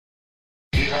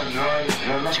have no idea what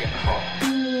you're looking for.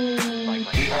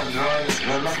 You have no idea what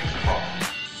you're looking for.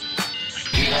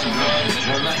 You have no idea what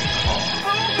you're looking for.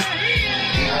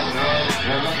 You have no idea what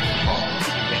you're looking for.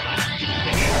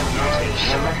 You have no idea what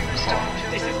you're looking for.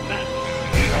 This is mad.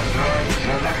 You have no idea what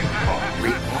you're looking for.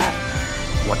 Report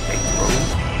what they throw.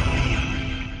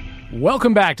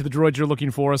 Welcome back to the Droids You're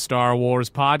Looking For, a Star Wars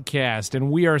podcast, and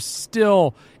we are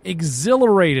still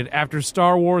exhilarated after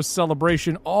Star Wars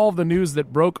Celebration, all of the news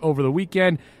that broke over the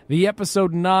weekend, the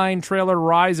Episode 9 trailer,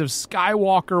 Rise of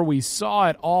Skywalker. We saw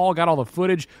it all, got all the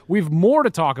footage. We have more to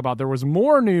talk about. There was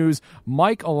more news.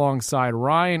 Mike alongside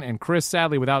Ryan and Chris,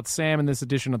 sadly without Sam in this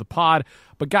edition of the pod.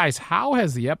 But guys, how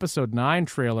has the Episode 9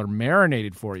 trailer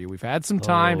marinated for you? We've had some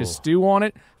time to stew on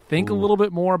it. Think a little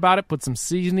bit more about it, put some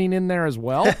seasoning in there as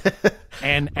well.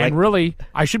 And really,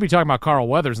 I should be talking about Carl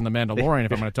Weathers and The Mandalorian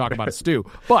if I'm going to talk about a stew.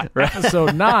 But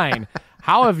Episode 9,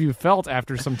 how have you felt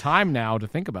after some time now to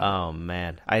think about it? Oh,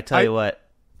 man. I tell you what.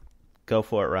 Go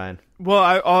for it, Ryan.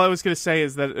 Well, all I was going to say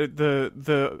is that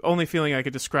the only feeling I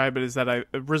could describe it is that I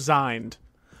resigned.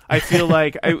 I feel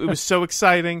like it was so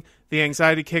exciting. The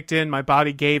anxiety kicked in. My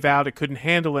body gave out. It couldn't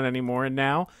handle it anymore. And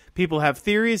now people have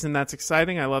theories, and that's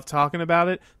exciting. I love talking about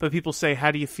it. But people say,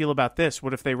 how do you feel about this?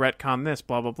 What if they retcon this?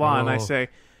 Blah, blah, blah. And I say,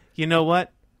 you know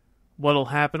what? What'll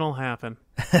happen will happen.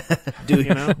 Do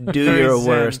your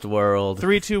worst, world.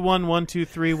 3, 2, 1, 1, 2,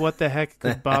 3. What the heck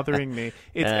is bothering me?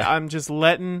 I'm just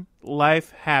letting life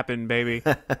happen, baby.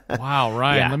 Wow,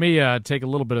 Ryan, let me take a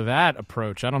little bit of that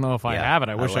approach. I don't know if I have it.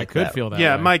 I wish I could feel that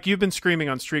Yeah, way. Mike, you've been screaming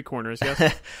on street corners,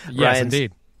 yes? Yes,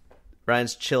 indeed.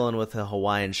 Ryan's chilling with a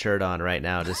Hawaiian shirt on right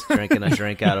now, just drinking a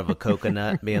drink out of a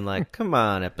coconut, being like, come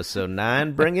on, Episode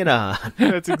 9, bring it on.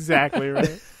 That's exactly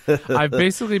right. I've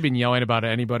basically been yelling about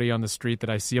anybody on the street that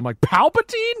I see. I'm like,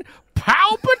 Palpatine?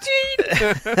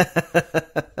 Palpatine?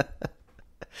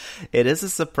 It is a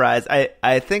surprise.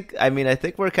 I think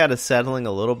we're kind of settling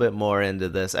a little bit more into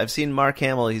this. I've seen Mark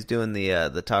Hamill. He's doing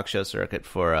the talk show circuit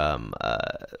for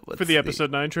the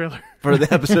Episode 9 trailer. For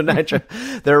the Episode 9 trailer.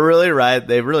 They're really right.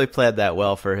 They really played that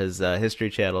well for his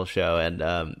History Channel show,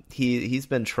 and he's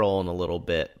been trolling a little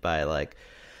bit by like.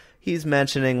 He's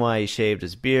mentioning why he shaved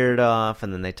his beard off,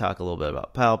 and then they talk a little bit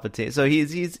about Palpatine. So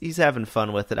he's having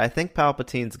fun with it. I think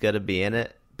Palpatine's going to be in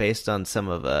it based on some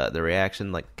of the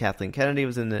reaction. Like Kathleen Kennedy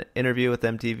was in an interview with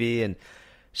MTV, and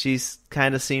she's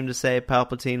kind of seemed to say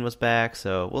Palpatine was back.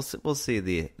 So we'll see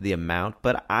the amount,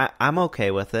 but I'm okay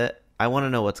with it. I want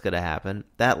to know what's going to happen.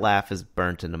 That laugh is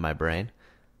burnt into my brain.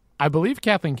 I believe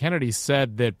Kathleen Kennedy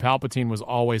said that Palpatine was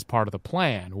always part of the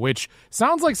plan, which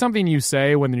sounds like something you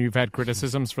say when you've had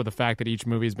criticisms for the fact that each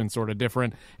movie has been sort of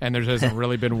different and there hasn't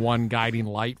really been one guiding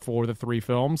light for the three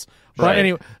films. But Right.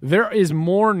 anyway, there is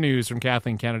more news from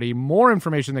Kathleen Kennedy, more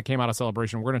information that came out of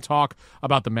Celebration. We're going to talk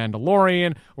about The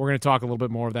Mandalorian. We're going to talk a little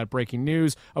bit more of that breaking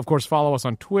news. Of course, follow us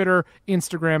on Twitter,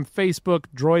 Instagram, Facebook,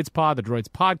 DroidsPod, the Droids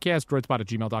Podcast,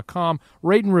 droidspod@gmail.com.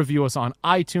 Rate and review us on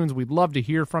iTunes. We'd love to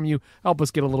hear from you. Help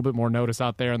us get a little bit more notice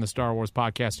out there in the Star Wars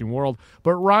podcasting world.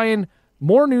 But Ryan,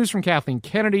 more news from Kathleen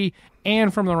Kennedy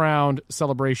and from the round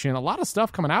Celebration. A lot of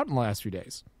stuff coming out in the last few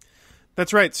days.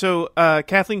 That's right. So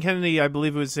Kathleen Kennedy, I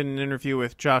believe, was in an interview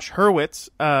with Josh Hurwitz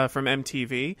from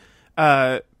MTV.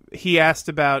 He asked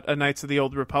about a Knights of the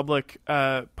Old Republic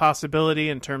possibility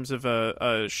in terms of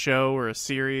a show or a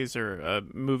series or a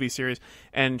movie series,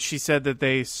 and she said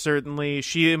that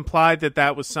she implied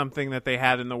that was something that they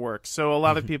had in the works. So a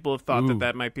lot of people have thought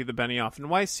that might be the Benioff and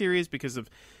Weiss series because of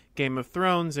Game of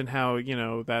Thrones and how,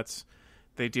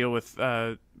 they deal with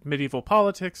medieval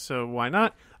politics, so why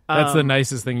not? That's the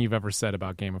nicest thing you've ever said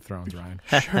about Game of Thrones, Ryan.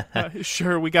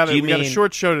 Sure. We got a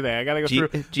short show today. I got to go through.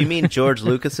 Do you mean George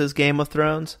Lucas's Game of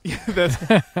Thrones? Yeah,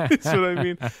 that's what I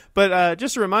mean. But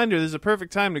just a reminder, this is a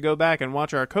perfect time to go back and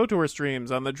watch our KOTOR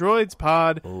streams on the Droids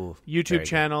Pod YouTube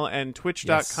channel and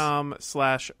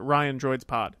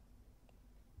twitch.com/RyanDroidsPod.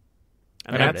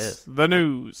 And that's the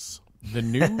news. The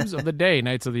news of the day,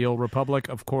 Knights of the Old Republic,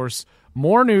 of course.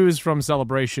 More news from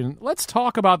Celebration. Let's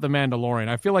talk about The Mandalorian.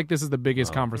 I feel like this is the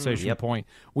biggest conversation point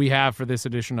we have for this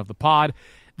edition of the pod.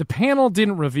 The panel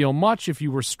didn't reveal much. If you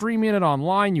were streaming it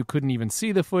online, you couldn't even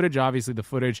see the footage. Obviously, the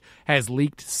footage has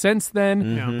leaked since then.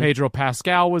 Mm-hmm. Pedro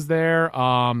Pascal was there.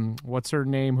 What's her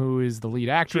name, who is the lead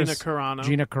actress?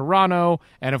 Gina Carano.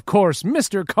 And, of course,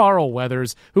 Mr. Carl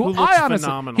Weathers, who I honestly...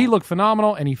 phenomenal. He looked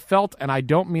phenomenal, and he felt, and I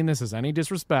don't mean this as any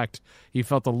disrespect, he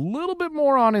felt a little bit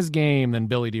more on his game than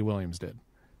Billy D. Williams did.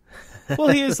 Well,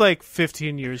 he is like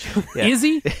 15 years younger. Yeah. Is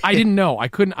he? I didn't know. I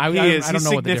couldn't. I He don't is. know He's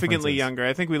what the difference significantly is. younger.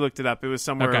 I think we looked it up. It was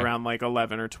somewhere Okay. around like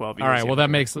 11 or 12 years. All right. Well, that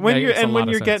younger. makes when makes you're a and lot when of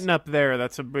you're sense. getting up there,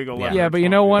 that's a big 11. Yeah, or but you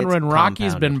 12 know years. what? It's When Rocky's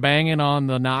compounded. been banging on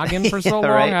the noggin for so Yeah, long,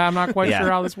 right. I'm not quite Yeah.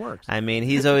 sure how this works. I mean,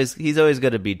 he's always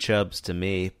going to be Chubbs to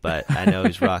me, but I know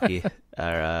he's Rocky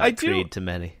or Creed to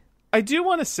many. I do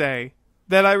want to say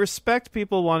that I respect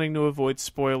people wanting to avoid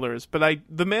spoilers, but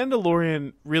The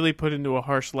Mandalorian really put into a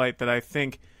harsh light that I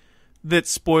think that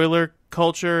spoiler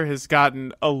culture has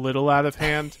gotten a little out of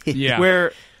hand. Yeah.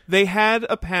 Where they had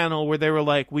a panel where they were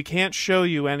like, we can't show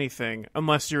you anything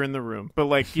unless you're in the room. But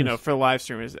like, for live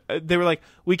streamers, they were like,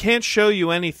 we can't show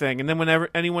you anything. And then whenever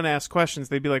anyone asked questions,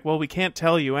 they'd be like, well, we can't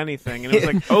tell you anything. And it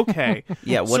was like, okay.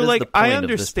 Yeah, what so is like, the point I of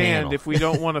this understand panel? if we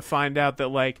don't want to find out that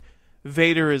like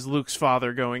Vader is Luke's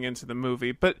father going into the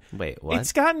movie, but Wait, what?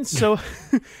 it's gotten so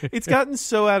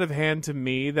out of hand to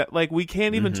me that like we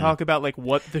can't even talk about like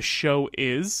what the show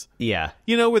is. Yeah.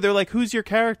 Where they're like, who's your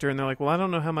character? And they're like, well, I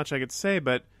don't know how much I could say,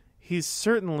 but he's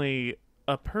certainly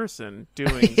a person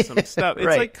doing some stuff. It's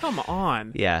Right. like, come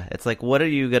on. Yeah, it's like, what are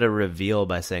you going to reveal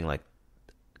by saying, like,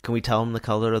 can we tell him the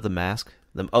color of the mask?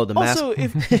 The mask. Also,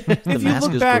 if you mask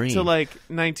look is back green. to like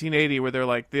 1980, where they're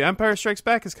like, "The Empire Strikes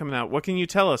Back is coming out. What can you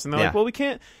tell us?" And they're like, Yeah. "Well, we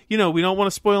can't. We don't want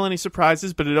to spoil any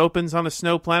surprises, but it opens on a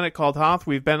snow planet called Hoth.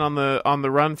 We've been on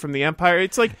the run from the Empire."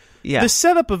 It's like Yeah. the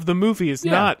setup of the movie is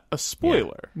Yeah. not a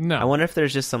spoiler. No. I wonder if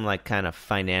there's just some like kind of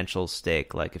financial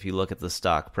stake. Like if you look at the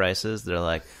stock prices, they're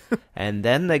like, and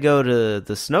then they go to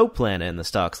the snow planet and the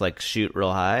stocks like shoot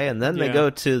real high, and then they Yeah. go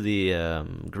to the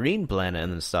green planet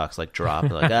and the stocks like drop.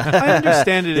 Like, I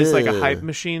understand it is like a hype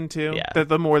machine too. Yeah. That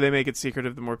the more they make it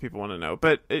secretive, the more people want to know.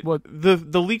 But What-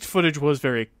 the leaked footage was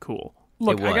very cool.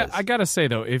 Look, It was. I gotta say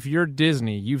though, if you're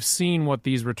Disney, you've seen what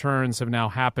these returns have now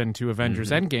happened to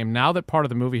Avengers Endgame. Now that part of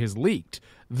the movie has leaked,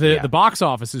 the box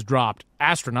office has dropped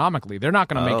astronomically. They're not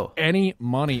going to make Oh. any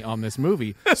money on this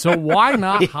movie, so why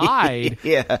not hide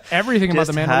Yeah. everything about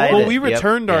Just the hide Mandalorian? Well, it. we Yep.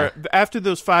 returned Yeah. our after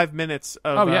those 5 minutes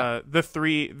of Oh, yeah. the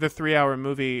 3-hour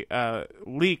movie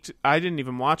leaked. I didn't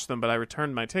even watch them, but I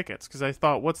returned my tickets because I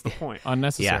thought, what's the point?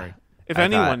 Unnecessary. Yeah. If I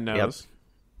anyone thought- knows,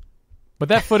 But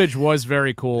that footage was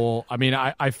very cool. I mean,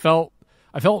 I felt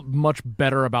much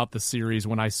better about the series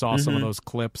when I saw some of those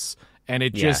clips, and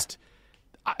it Yeah. just.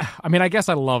 I mean, I guess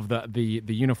I love the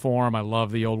uniform. I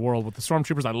love the old world with the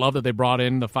stormtroopers. I love that they brought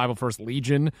in the 501st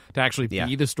Legion to actually Yeah.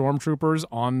 be the stormtroopers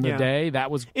on the Yeah. day.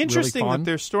 That was interesting really fun. that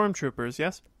they're stormtroopers.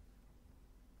 Yes,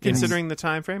 considering the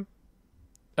time frame,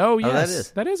 Oh that yes,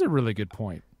 is. that is a really good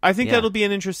point. I think Yeah. that'll be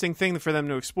an interesting thing for them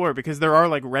to explore because there are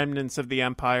like remnants of the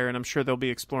Empire, and I'm sure they'll be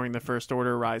exploring the First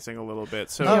Order rising a little bit.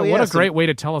 So Oh, Yeah, what yeah, a so- great way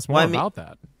to tell us more Well, I mean- about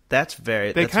that. That's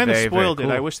very. they that's kind of very, very spoiled it.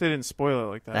 cool. I wish they didn't spoil it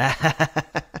like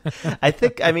that. I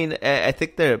think. I mean, I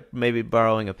think they're maybe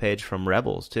borrowing a page from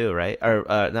Rebels too, right? Or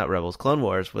not Rebels, Clone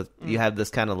Wars. With you have this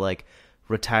kind of like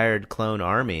retired clone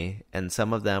army, and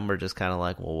some of them were just kind of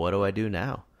like, well, what do I do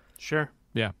now? Sure.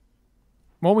 Yeah.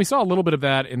 Well, we saw a little bit of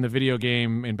that in the video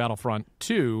game in Battlefront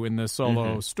 2 in the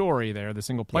solo story there, the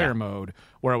single player Yeah. mode,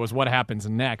 where it was what happens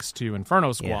next to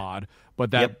Inferno Squad, but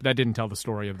that Yep. that didn't tell the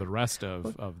story of the rest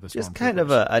of the Just Stormtroopers. kind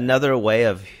of another way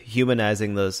of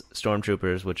humanizing those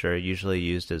stormtroopers, which are usually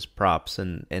used as props,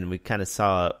 and we kind of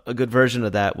saw a good version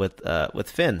of that with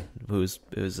Finn, who's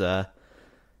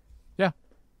Yeah.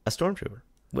 a stormtrooper.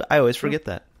 I always forget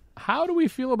that. How do we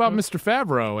feel about Mr.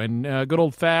 Favreau and good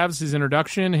old Favs, his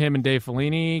introduction, him and Dave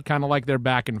Filoni, kind of like they're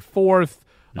back and forth.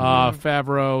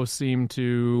 Favreau seemed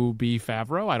to be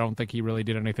Favreau. I don't think he really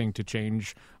did anything to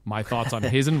change my thoughts on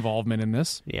his involvement in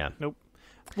this. Yeah. Nope.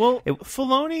 Well,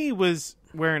 Filoni was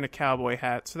wearing a cowboy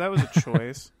hat, so that was a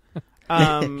choice.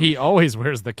 He always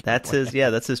wears the That's his. Yeah,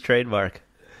 that's his trademark.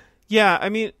 Yeah, I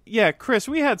mean, yeah, Chris,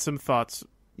 we had some thoughts.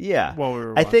 Yeah. While we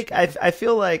were I think I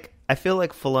feel like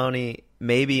Filoni,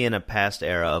 maybe in a past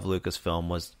era of Lucasfilm,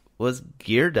 was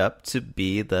geared up to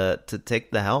be to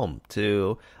take the helm,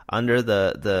 to under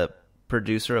the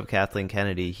producer of Kathleen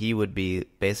Kennedy. He would be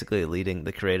basically leading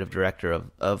the creative director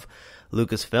of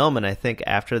Lucasfilm, and I think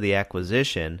after the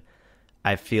acquisition,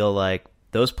 I feel like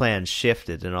those plans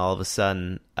shifted, and all of a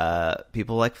sudden,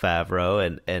 people like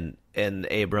Favreau and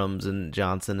Abrams and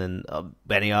Johnson and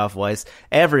Benioff, Weiss,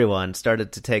 everyone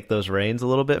started to take those reins a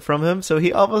little bit from him. So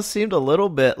he almost seemed a little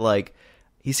bit like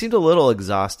he seemed a little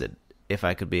exhausted, if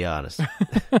I could be honest.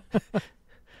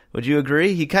 Would you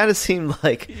agree? He kind of seemed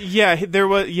like there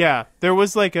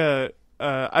was like a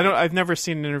I've never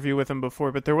seen an interview with him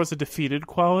before, but there was a defeated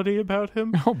quality about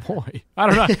him. Oh boy, I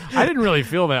don't know. I didn't really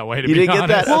feel that way. To You be didn't get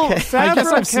honest, that? Okay. Well, I guess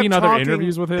Favreau I've seen kept other talking-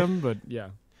 interviews with him, but yeah.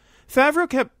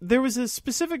 There was a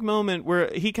specific moment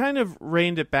where he kind of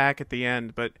reined it back at the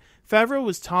end, but Favreau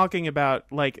was talking about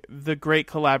like the great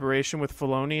collaboration with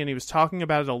Filoni, and he was talking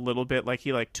about it a little bit like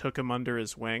he like took him under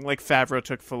his wing, like Favreau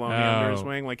took Filoni under his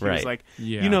wing, like he was like,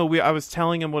 I was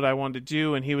telling him what I wanted to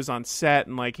do, and he was on set,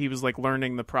 and like he was like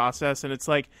learning the process, and it's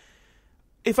like,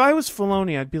 if I was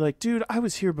Filoni, I'd be like, dude, I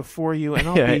was here before you, and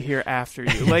I'll be here after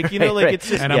you. Like, it's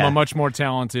just... And I'm a much more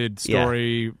talented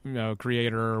story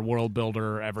creator, world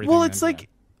builder, everything. Well, it's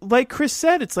like Chris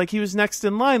said, it's like he was next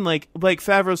in line. Like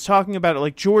Favreau's talking about it.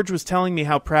 Like, George was telling me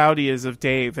how proud he is of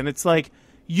Dave. And it's like,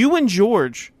 you and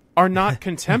George are not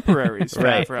contemporaries,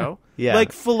 Favreau. Yeah.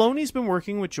 Like, Filoni's been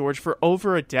working with George for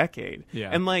over a decade.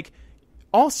 Yeah. And, like...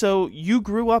 Also, you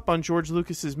grew up on George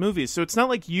Lucas's movies, so it's not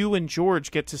like you and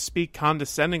George get to speak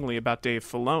condescendingly about Dave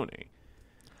Filoni.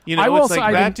 It's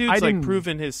like that dude's like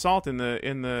proven his salt in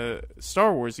the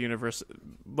Star Wars universe,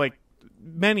 like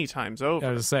many times over.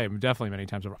 I was to say, definitely many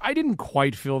times over. I didn't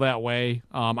quite feel that way.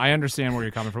 I understand where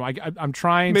you're coming from. I'm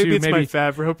trying maybe to... It's my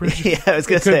Favreau prediction. Yeah, I was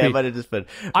going to say, I might have just been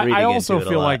reading I also into it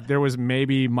feel like there was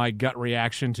maybe my gut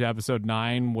reaction to Episode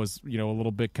 9 was, a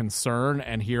little bit concern,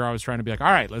 and here I was trying to be like,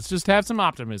 all right, let's just have some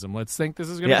optimism. Let's think this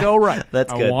is going to go right.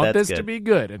 That's good. I want this to be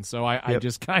good. And so I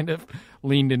just kind of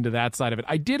leaned into that side of it.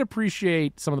 I did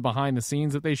appreciate some of the behind the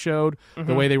scenes that they showed,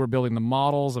 the way they were building the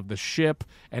models of the ship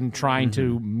and trying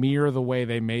to mirror the way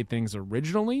they made things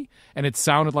originally. And it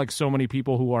sounded like so many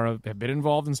people who have been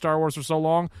involved in Star Wars for so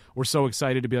long were so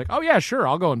excited to be like, oh yeah, sure,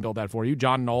 I'll go and build that for you.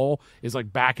 John Knoll is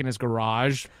like back in his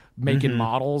garage making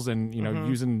models and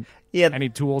using any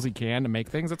tools he can to make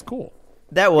things. That's cool.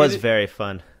 That was very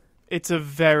fun. It's a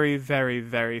very, very,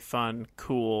 very fun,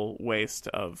 cool waste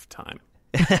of time.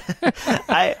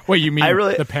 Wait, you mean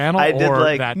the panel? I did or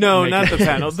like that no, not the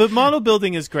panel. The model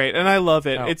building is great, and I love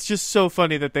it. It's just so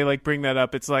funny that they like bring that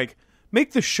up. It's like,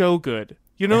 make the show good.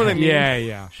 You know what I mean?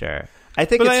 Yeah. Sure.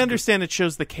 But I understand it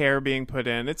shows the care being put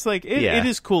in. It's like it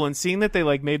is cool, and seeing that they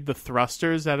like made the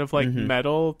thrusters out of like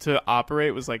metal to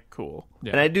operate was like cool.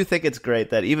 Yeah. And I do think it's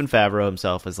great that even Favreau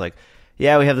himself is like,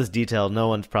 yeah, we have this detail no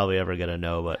one's probably ever gonna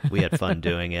know, but we had fun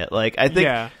doing it. Like I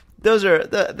think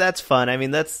that's fun. I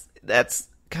mean, that's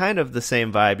kind of the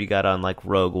same vibe you got on like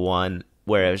Rogue One,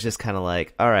 where it was just kind of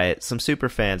like, all right, some super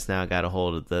fans now got a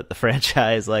hold of the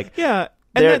franchise. Like, yeah,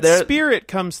 and that spirit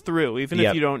comes through, even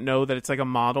if you don't know that it's like a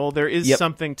model. There is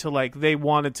something to like they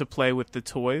wanted to play with the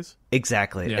toys.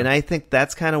 Exactly, and I think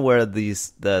that's kind of where the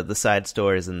side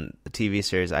stories and the TV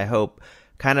series, I hope,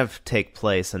 kind of take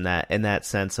place in that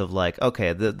sense of like,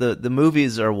 okay, the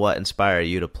movies are what inspire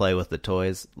you to play with the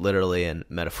toys, literally and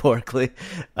metaphorically.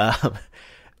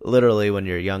 Literally when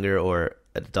you're younger or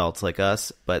adults like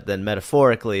us, but then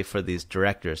metaphorically for these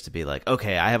directors to be like,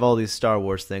 okay, I have all these Star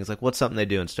Wars things. Like, what's something they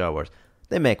do in Star Wars?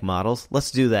 They make models. Let's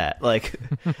do that. Like,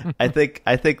 I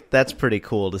think that's pretty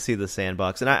cool to see the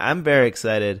sandbox, and I'm very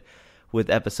excited with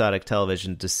episodic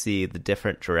television to see the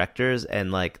different directors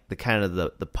and like the kind of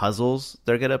the puzzles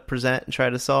they're gonna present and try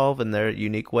to solve in their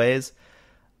unique ways.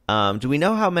 Do we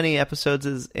know how many episodes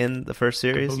is in the first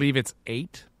series? I believe it's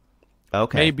 8.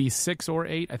 Okay. Maybe 6 or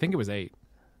 8. I think it was 8.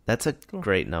 That's a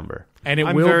great number. And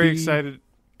I'm very excited.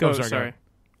 Sorry.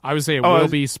 I would say it will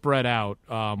be spread out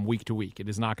week to week. It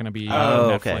is not going to be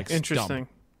Netflix. Interesting.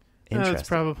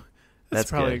 Interesting.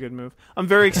 That's probably a good move. I'm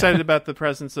very excited about the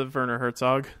presence of Werner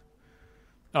Herzog.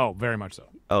 Oh, very much so.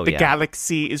 Oh, the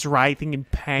galaxy is writhing in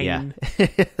pain.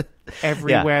 Yeah.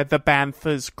 Everywhere the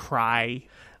banthas cry.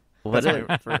 What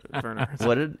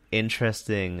an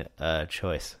interesting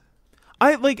choice.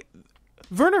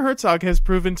 Werner Herzog has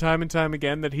proven time and time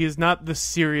again that he is not the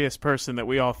serious person that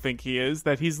we all think he is,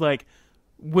 that he's, like,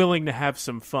 willing to have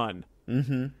some fun.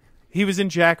 Mm-hmm. He was in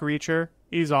Jack Reacher.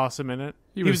 He's awesome in it.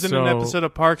 He was in an episode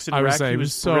of Parks and Rec. He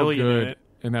was so brilliant good in it.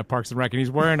 In that Parks and Rec. And he's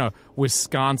wearing a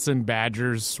Wisconsin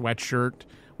Badgers sweatshirt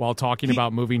while talking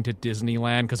about moving to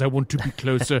Disneyland because I want to be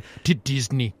closer to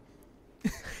Disney.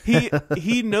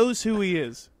 He knows who he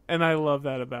is. And I love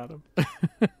that about him.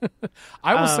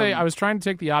 I will say, I was trying to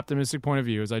take the optimistic point of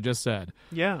view, as I just said.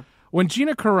 Yeah. When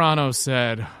Gina Carano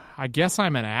said, I guess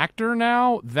I'm an actor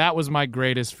now, that was my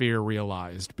greatest fear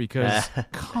realized. Because,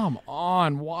 come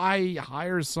on, why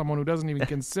hire someone who doesn't even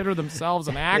consider themselves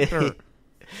an actor?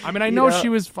 I mean, I know she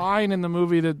was fine in the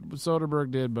movie that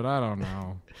Soderbergh did, but I don't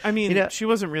know. I mean, she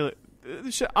wasn't really...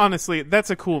 honestly,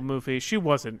 that's a cool movie. She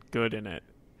wasn't good in it.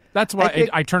 That's why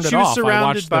I turned it off. She was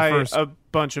surrounded by a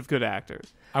bunch of good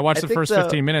actors. I watched the first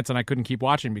 15 minutes and I couldn't keep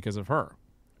watching because of her.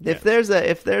 If there's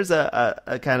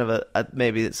a kind of a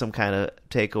maybe some kind of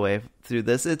takeaway through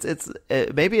this,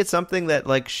 maybe it's something that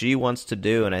like she wants to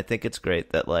do, and I think it's great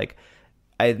that like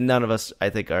none of us I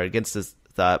think are against this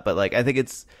thought, but like I think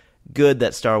it's good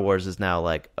that Star Wars is now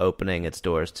like opening its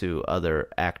doors to other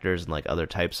actors and like other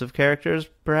types of characters,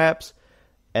 perhaps.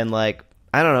 And like,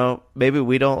 I don't know, maybe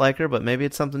we don't like her, but maybe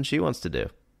it's something she wants to do.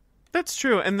 That's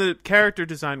true, and the character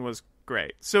design was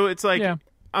great. So it's like,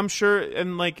 I'm sure,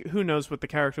 and like, who knows what the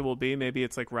character will be? Maybe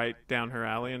it's like right down her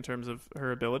alley in terms of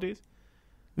her abilities.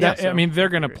 Yeah, so, I mean, they're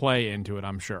going to play into it,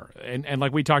 I'm sure. And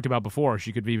like we talked about before,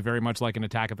 she could be very much like an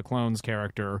Attack of the Clones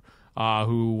character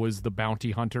who was the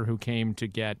bounty hunter who came to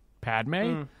get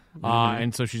Padme.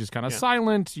 And so she's just kind of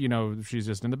silent. You know, she's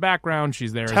just in the background.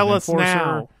 She's there Tell as an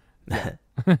us enforcer.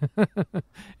 now.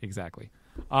 Exactly.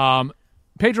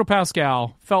 Pedro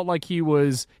Pascal felt like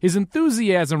his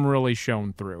enthusiasm really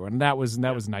shone through, and that was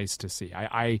nice to see.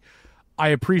 I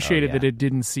appreciated that it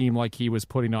didn't seem like he was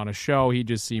putting on a show. He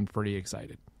just seemed pretty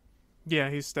excited.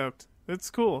 Yeah, he's stoked. It's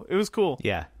cool. It was cool.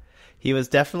 Yeah. He was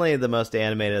definitely the most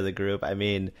animated of the group. I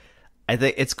mean, I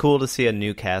think it's cool to see a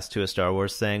new cast to a Star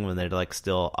Wars thing when they're like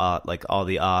still like all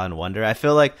the awe and wonder. I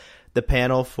feel like the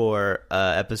panel for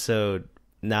episode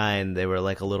 9, they were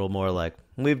like a little more like,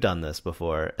 we've done this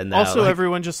before. And now, also, like,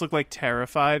 everyone just looked like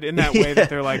terrified in that way that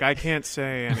they're like, I can't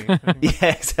say anything.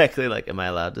 yeah, exactly. Like, am I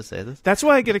allowed to say this? That's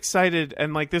why I get excited,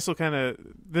 and like this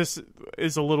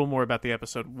is a little more about the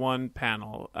episode 1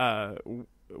 panel,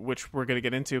 which we're going to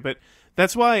get into, but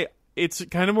that's why it's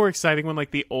kind of more exciting when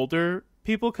like the older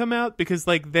people come out, because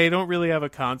like they don't really have a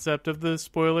concept of the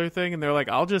spoiler thing, and they're like,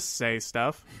 I'll just say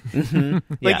stuff.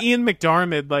 Like Ian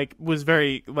McDiarmid like was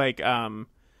very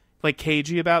like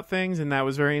cagey about things, and that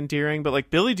was very endearing. But like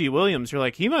Billy D. Williams, you're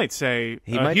like, he might say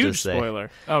a huge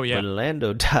spoiler. Oh yeah, when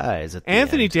Lando dies at the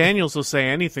Anthony end. Daniels will say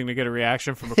anything to get a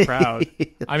reaction from a crowd.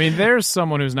 I mean, there's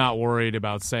someone who's not worried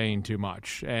about saying too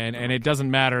much, and it doesn't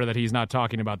matter that he's not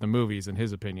talking about the movies. In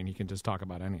his opinion, he can just talk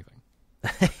about anything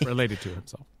related to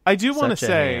himself. I do want to Such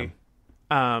a say,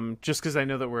 just because I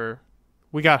know that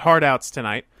we got hard outs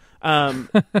tonight.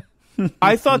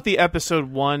 I thought the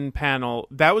episode 1 panel,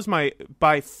 that was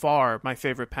by far my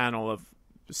favorite panel of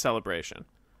Celebration.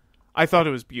 I thought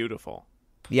it was beautiful.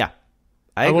 Yeah,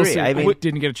 I will agree. say, I mean,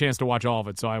 didn't get a chance to watch all of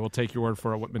it, so I will take your word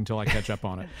for it until I catch up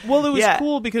on it. Well, it was Yeah.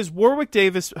 cool because Warwick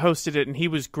Davis hosted it, and he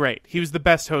was great. He was the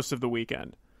best host of the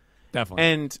weekend. Definitely.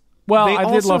 And well, they I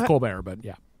did also love Colbert, but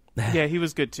yeah. Yeah, he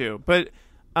was good too. But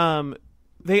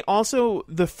they also,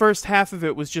 the first half of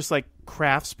it was just like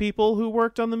craftspeople who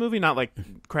worked on the movie, not like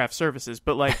craft services,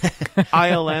 but like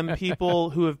ILM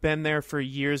people who have been there for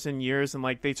years and years, and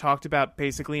like they talked about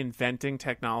basically inventing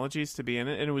technologies to be in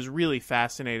it, and it was really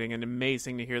fascinating and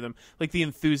amazing to hear them. Like the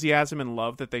enthusiasm and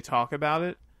love that they talk about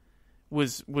it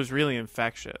was really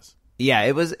infectious. yeah,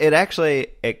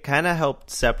 it kind of helped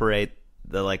separate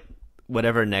the like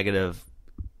whatever negative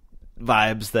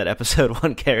vibes that episode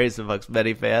 1 carries amongst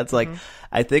many fans. Like,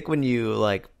 I think when you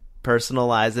like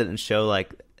personalize it and show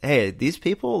like, hey, these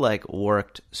people like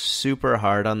worked super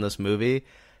hard on this movie,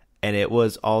 and it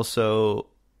was also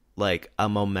like a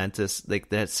momentous, like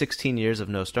that 16 years of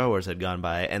no Star Wars had gone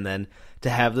by, and then to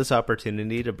have this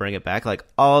opportunity to bring it back, like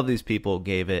all of these people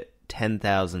gave it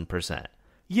 10,000%.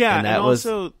 Yeah, And that and was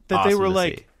also that they awesome were to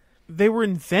like see. they were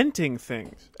inventing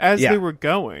things as Yeah. they were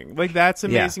going. Like that's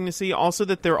amazing to see. Also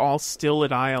that they're all still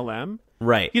at ILM.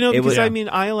 Right. You know, It because was- I mean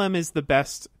ILM is the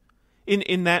best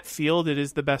in that field. It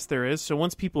is the best there is. So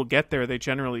once people get there, they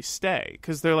generally stay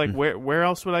because they're like, where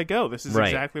else would I go? This is Right.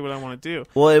 exactly what I want to do.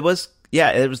 Well, it was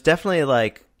definitely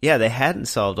like, they hadn't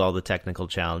solved all the technical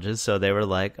challenges, so they were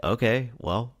like, okay,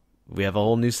 well, we have a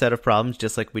whole new set of problems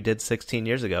just like we did 16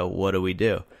 years ago. What do we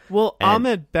do? Well, And-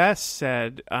 Ahmed Best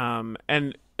said,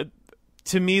 and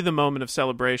to me, the moment of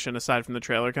celebration, aside from the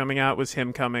trailer coming out, was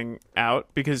him coming out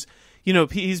because, you know,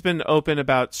 he's been open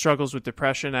about struggles with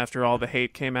depression after all the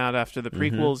hate came out after the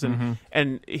prequels,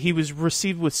 and he was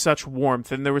received with such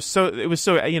warmth, and it was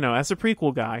so, you know, as a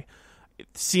prequel guy,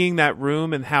 seeing that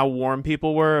room and how warm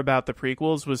people were about the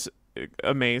prequels was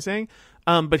amazing.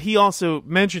 But he also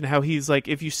mentioned how he's like,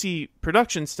 if you see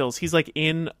production stills, he's like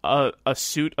in a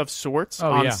suit of sorts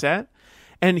on set.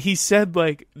 And he said,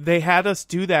 like, they had us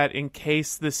do that in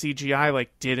case the CGI,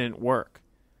 like, didn't work.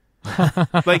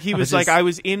 Like, he was like, I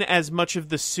was in as much of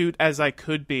the suit as I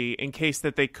could be in case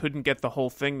that they couldn't get the whole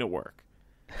thing to work.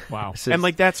 Wow. And,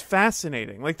 like, that's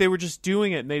fascinating. Like, they were just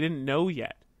doing it and they didn't know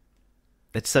yet.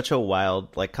 It's such a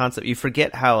wild like concept. You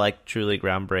forget how like truly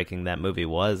groundbreaking that movie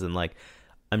was, and like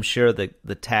I'm sure the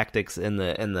tactics and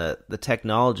the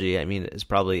technology, I mean, has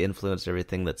probably influenced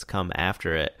everything that's come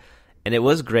after it. And it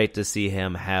was great to see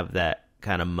him have that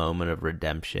kind of moment of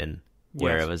redemption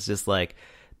where Yes. it was just like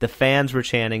the fans were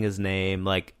chanting his name.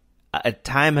 Like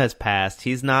time has passed.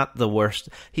 He's not the worst.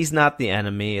 He's not the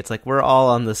enemy. It's like we're all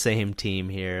on the same team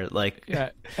here. Like, yeah,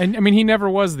 and I mean, he never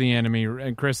was the enemy,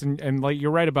 and Chris, and like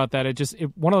you're right about that. It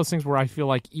one of those things where I feel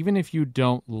like even if you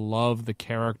don't love the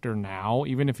character now,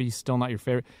 even if he's still not your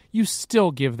favorite, you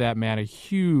still give that man a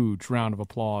huge round of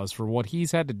applause for what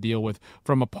he's had to deal with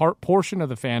from a portion of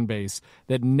the fan base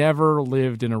that never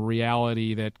lived in a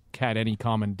reality that had any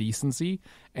common decency.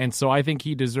 And so I think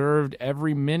he deserved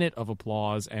every minute of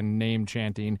applause and name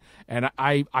chanting. And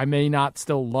I may not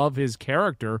still love his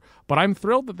character, but I'm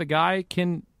thrilled that the guy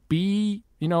can be,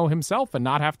 himself and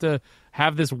not have to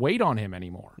have this weight on him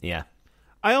anymore. Yeah.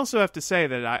 I also have to say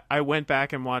that I went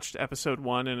back and watched episode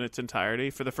 1 in its entirety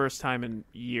for the first time in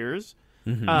years.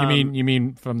 Mm-hmm. You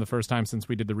mean from the first time since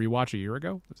we did the rewatch a year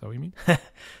ago? Is that what you mean?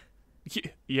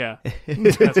 Yeah,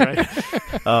 that's right.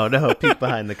 Oh no, peek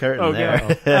behind the curtain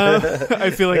there. I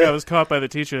feel like I was caught by the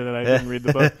teacher that I didn't read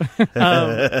the book.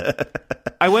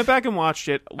 I went back and watched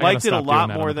it, liked it a lot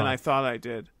more than I thought I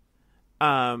did.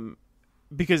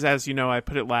 Because as you know, I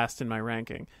put it last in my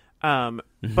ranking.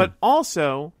 But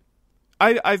also,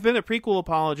 I've been a prequel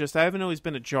apologist. I haven't always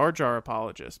been a Jar Jar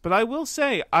apologist. But I will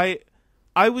say,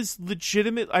 I was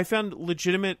I found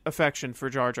legitimate affection for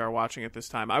Jar Jar watching it this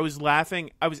time. I was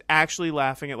laughing. I was actually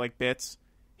laughing at like bits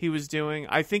he was doing.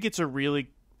 I think it's a really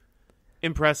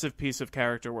impressive piece of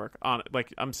character work on it.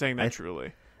 Like, I'm saying that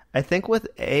truly. I think with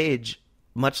age,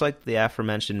 much like the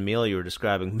aforementioned meal you were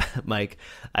describing, Mike,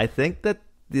 I think that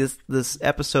this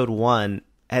episode 1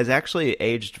 has actually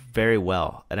aged very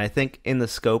well. And I think in the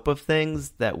scope of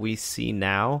things that we see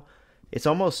now, it's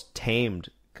almost tamed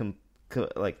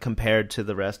compared to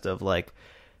the rest of like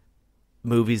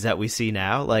movies that we see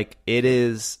now. Like, it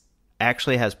is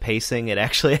actually has pacing. It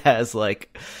actually has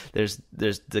like there's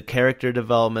the character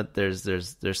development.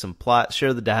 There's some plot.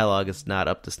 Sure, the dialogue is not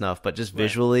up to snuff, but just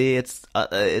visually, it's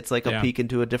like a peek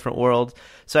into a different world.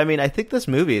 So I mean, I think this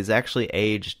movie is actually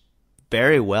aged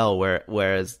very well.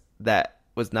 Whereas that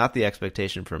was not the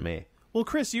expectation for me. Well,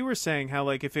 Chris, you were saying how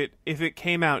like if it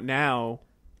came out now,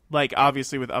 like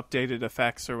obviously with updated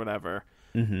effects or whatever,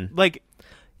 like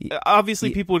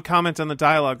obviously people would comment on the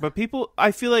dialogue, but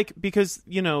I feel like because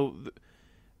it's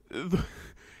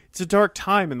a dark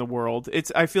time in the world.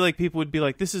 I feel like people would be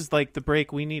like, this is like the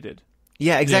break we needed.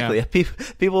 Yeah, exactly. Yeah.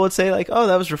 People would say like, oh,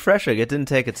 that was refreshing. It didn't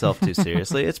take itself too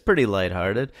seriously. It's pretty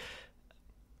lighthearted.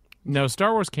 No,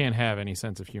 Star Wars can't have any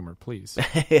sense of humor, please.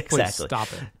 Exactly. Please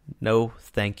stop it. No,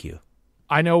 thank you.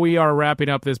 I know we are wrapping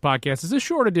up this podcast. It's a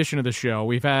short edition of the show.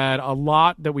 We've had a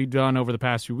lot that we've done over the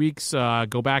past few weeks.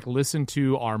 Go back, listen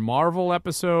to our Marvel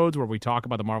episodes where we talk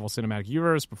about the Marvel Cinematic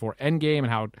Universe before Endgame and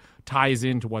how it ties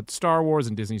into what Star Wars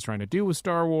and Disney's trying to do with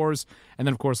Star Wars. And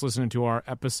then, of course, listening to our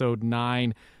episode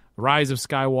 9, Rise of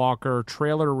Skywalker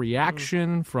trailer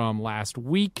reaction from last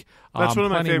week. That's one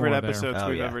of my favorite episodes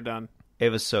we've ever done. It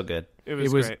was so good. It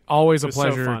was great. Always a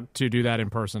pleasure so to do that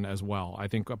in person as well. I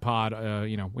think a pod,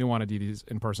 we want to do these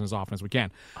in person as often as we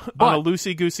can. On a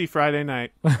loosey-goosey Friday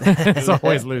night. It's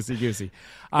always loosey-goosey.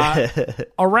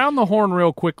 Around the horn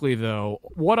real quickly, though,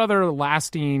 what other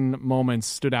lasting moments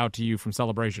stood out to you from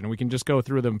Celebration? And we can just go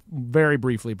through them very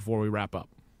briefly before we wrap up.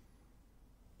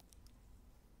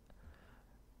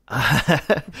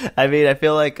 I mean, I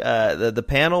feel like the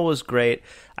panel was great.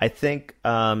 I think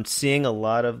seeing a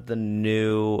lot of the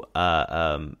new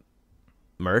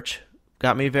merch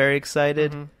got me very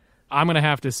excited. Mm-hmm. I'm going to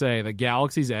have to say the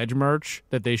Galaxy's Edge merch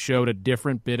that they showed a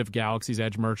different bit of Galaxy's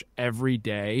Edge merch every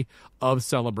day of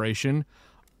Celebration.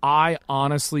 I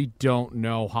honestly don't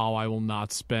know how I will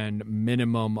not spend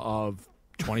minimum of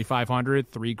 $2,500,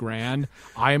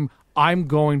 $3,000. I'm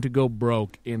going to go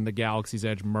broke in the Galaxy's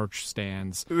Edge merch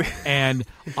stands, and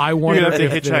I wonder if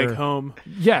if hitchhike home.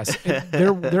 Yes,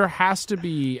 there has to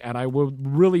be, and I will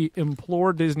really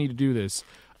implore Disney to do this.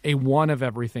 A one of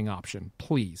everything option,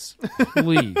 please. Oh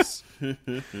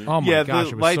my gosh, the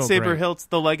it was lightsaber so great. hilts,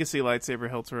 the legacy lightsaber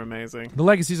hilts were amazing. The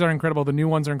legacies are incredible. The new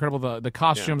ones are incredible. The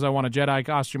costumes, I want a Jedi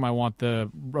costume. I want the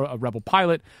Rebel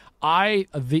pilot.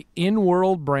 The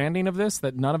in-world branding of this,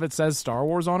 that none of it says Star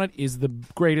Wars on it, is the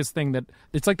greatest thing. That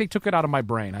it's like they took it out of my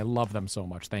brain. I love them so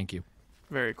much. Thank you.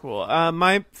 Very cool.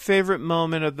 My favorite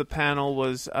moment of the panel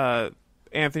was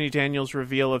Anthony Daniels'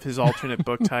 reveal of his alternate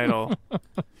book title.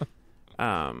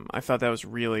 I thought that was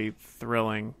really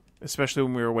thrilling, especially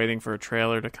when we were waiting for a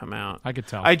trailer to come out. I could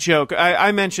tell. I joke.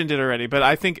 I mentioned it already, but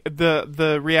I think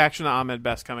the reaction to Ahmed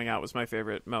Best coming out was my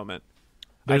favorite moment.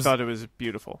 I thought it was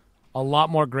beautiful. A lot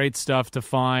more great stuff to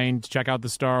find. Check out the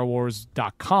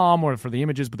StarWars.com or for the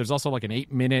images, but there's also like an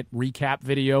 8-minute recap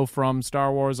video from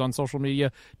Star Wars on social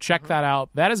media. Check that out.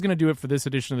 That is going to do it for this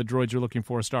edition of the Droids You're Looking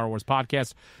For, a Star Wars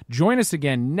podcast. Join us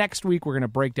again next week. We're going to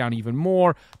break down even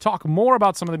more, talk more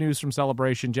about some of the news from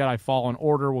Celebration, Jedi Fallen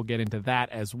Order. We'll get into that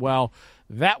as well.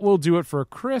 That will do it for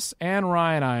Chris and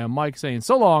Ryan. I am Mike saying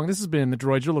so long. This has been the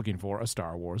Droids You're Looking For, a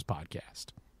Star Wars podcast.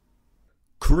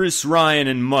 Chris, Ryan,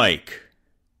 and Mike,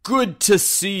 good to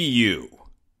see you.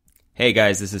 Hey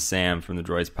guys, this is Sam from the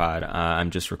Droids Pod. I'm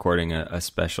just recording a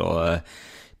special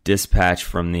dispatch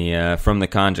from the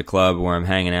Conja Club where I'm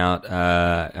hanging out.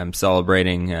 I'm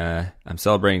celebrating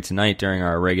tonight during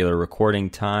our regular recording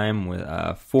time with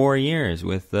 4 years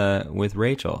with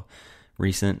Rachel,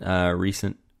 recent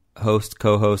host,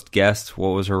 co-host, guest. What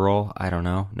was her role? I don't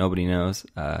know. Nobody knows.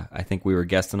 I think we were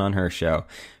guesting on her show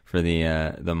for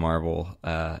the Marvel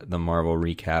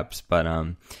recaps. But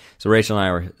so Rachel and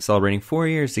I were celebrating 4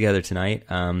 years together tonight.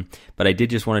 But I did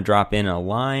just want to drop in a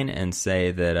line and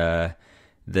say that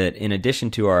in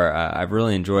addition to our, I've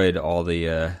really enjoyed all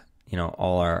the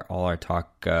all our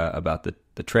talk about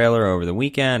the trailer over the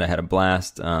weekend. I had a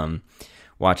blast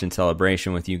watching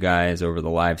Celebration with you guys over the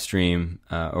live stream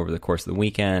over the course of the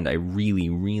weekend. I really,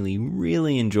 really,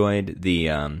 really enjoyed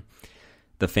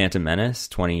the Phantom Menace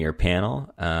 20-year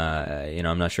panel.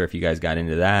 I'm not sure if you guys got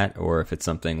into that or if it's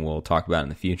something we'll talk about in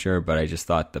the future, but I just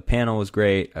thought the panel was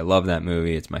great. I love that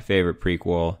movie. It's my favorite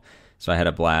prequel, so I had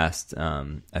a blast.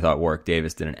 I thought Warwick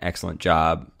Davis did an excellent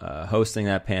job hosting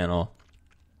that panel.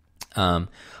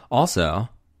 Also,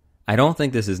 I don't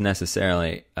think this is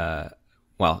necessarily...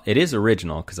 well, it is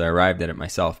original because I arrived at it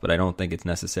myself, but I don't think it's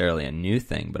necessarily a new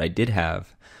thing. But I did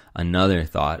have another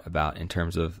thought about in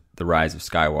terms of the Rise of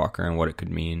Skywalker and what it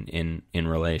could mean in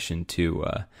relation to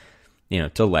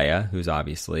to Leia, who's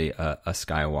obviously a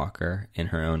Skywalker in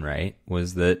her own right.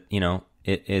 Was that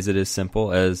is it as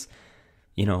simple as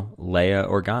Leia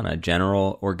Organa,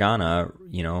 General Organa,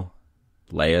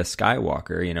 Leia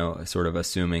Skywalker, sort of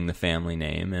assuming the family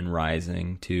name and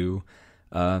rising to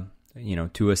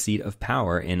to a seat of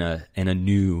power in a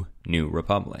new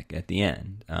republic at the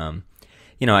end.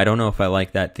 I don't know if I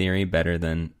like that theory better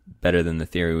than the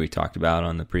theory we talked about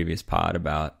on the previous pod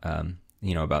about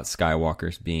about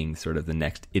Skywalkers being sort of the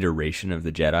next iteration of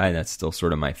the Jedi. That's still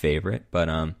sort of my favorite, but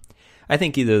I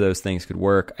think either of those things could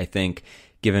work. I think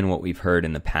given what we've heard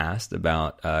in the past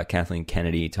about Kathleen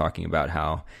Kennedy talking about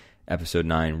how Episode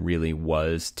 9 really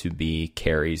was to be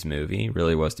Carrie's movie,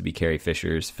 really was to be Carrie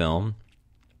Fisher's film,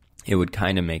 it would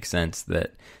kind of make sense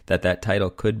that title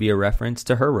could be a reference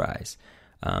to her rise,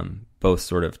 both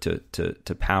sort of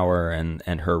to power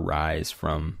and her rise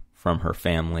from her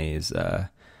family's, sort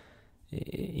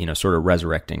of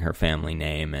resurrecting her family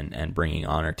name and bringing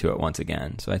honor to it once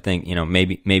again. So I think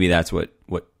maybe that's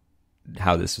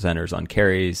how this centers on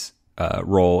Carrie's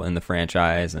role in the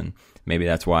franchise, and maybe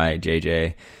that's why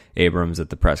J.J. Abrams at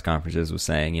the press conferences was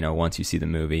saying, once you see the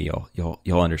movie,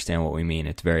 you'll understand what we mean.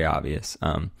 It's very obvious.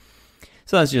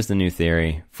 So that's just a new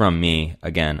theory from me.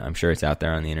 Again, I'm sure it's out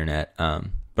there on the internet.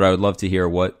 But I would love to hear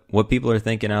what people are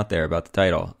thinking out there about the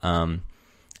title. And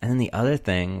then the other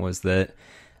thing was that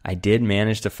I did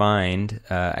manage to find,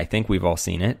 I think we've all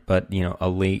seen it, but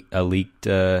the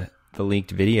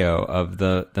leaked video of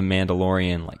the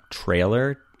Mandalorian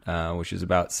trailer, which is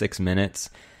about 6 minutes.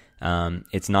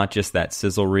 It's not just that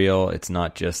sizzle reel. It's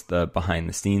not just the behind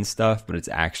the scenes stuff, but it's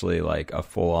actually like a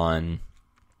full on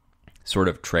sort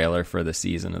of trailer for the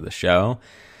season of the show.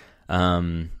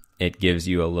 It gives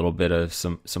you a little bit of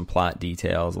some plot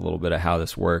details, a little bit of how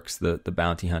this works, the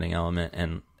bounty hunting element.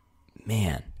 And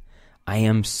man, I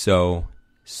am so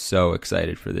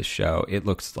excited for this show. It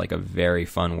looks like a very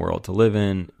fun world to live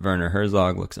in. Werner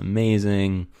Herzog looks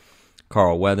amazing.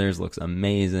 Carl Weathers looks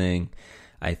amazing.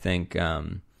 I think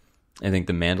the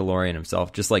Mandalorian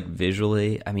himself, just like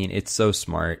visually, I mean, it's so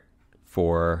smart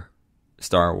for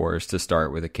Star Wars to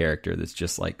start with a character that's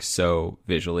just like so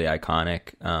visually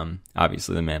iconic.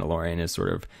 Obviously, the Mandalorian is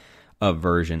sort of a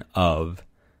version of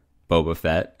Boba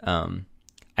Fett.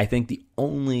 I think the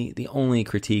only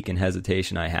critique and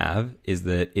hesitation I have is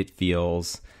that it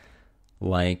feels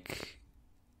like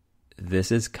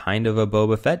this is kind of a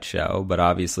Boba Fett show, but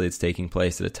obviously it's taking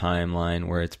place at a timeline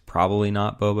where it's probably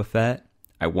not Boba Fett.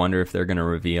 I wonder if they're going to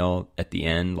reveal at the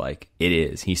end, like, it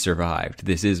is, he survived,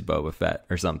 this is Boba Fett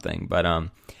or something.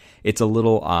 But it's a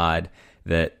little odd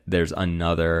that there's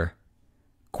another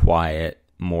quiet,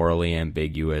 morally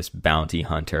ambiguous bounty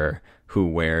hunter who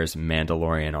wears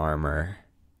Mandalorian armor,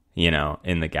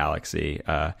 in the galaxy,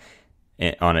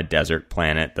 on a desert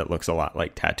planet that looks a lot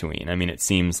like Tatooine. I mean, it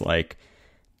seems like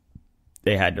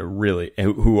they had to really,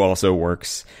 who also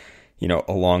works,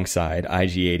 alongside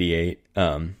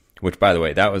IG-88, which, by the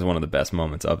way, that was one of the best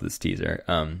moments of this teaser.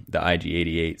 The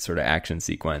IG-88 sort of action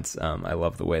sequence. I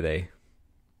love the way they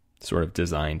sort of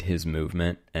designed his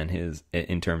movement and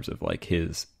in terms of like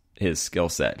his skill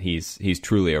set. He's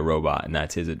truly a robot, and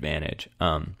that's his advantage.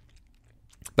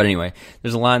 But anyway,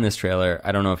 there's a lot in this trailer.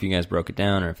 I don't know if you guys broke it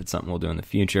down or if it's something we'll do in the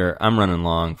future. I'm running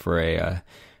long for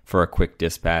a quick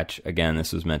dispatch. Again,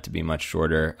 this was meant to be much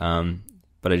shorter.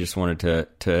 But I just wanted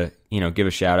to give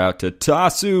a shout out to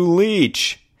Tasu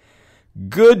Leach.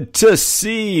 Good to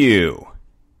see you.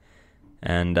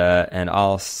 And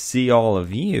I'll see all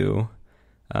of you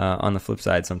on the flip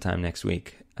side sometime next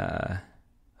week.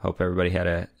 Hope everybody had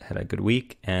a good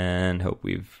week, and hope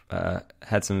we've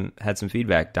had some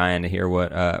feedback. Dying to hear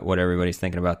what everybody's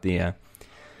thinking about the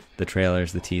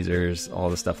trailers, the teasers, all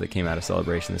the stuff that came out of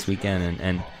Celebration this weekend,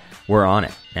 and we're on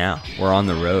it now. We're on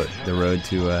the road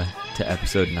to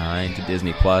episode 9, to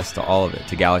Disney Plus, to all of it,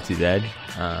 to Galaxy's Edge.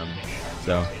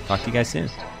 So talk to you guys soon.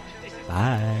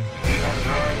 Bye.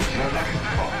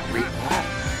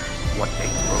 What they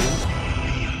throw.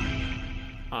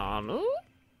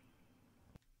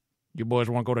 You boys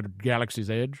want to go to Galaxy's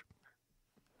Edge?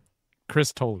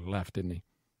 Chris totally left, didn't he?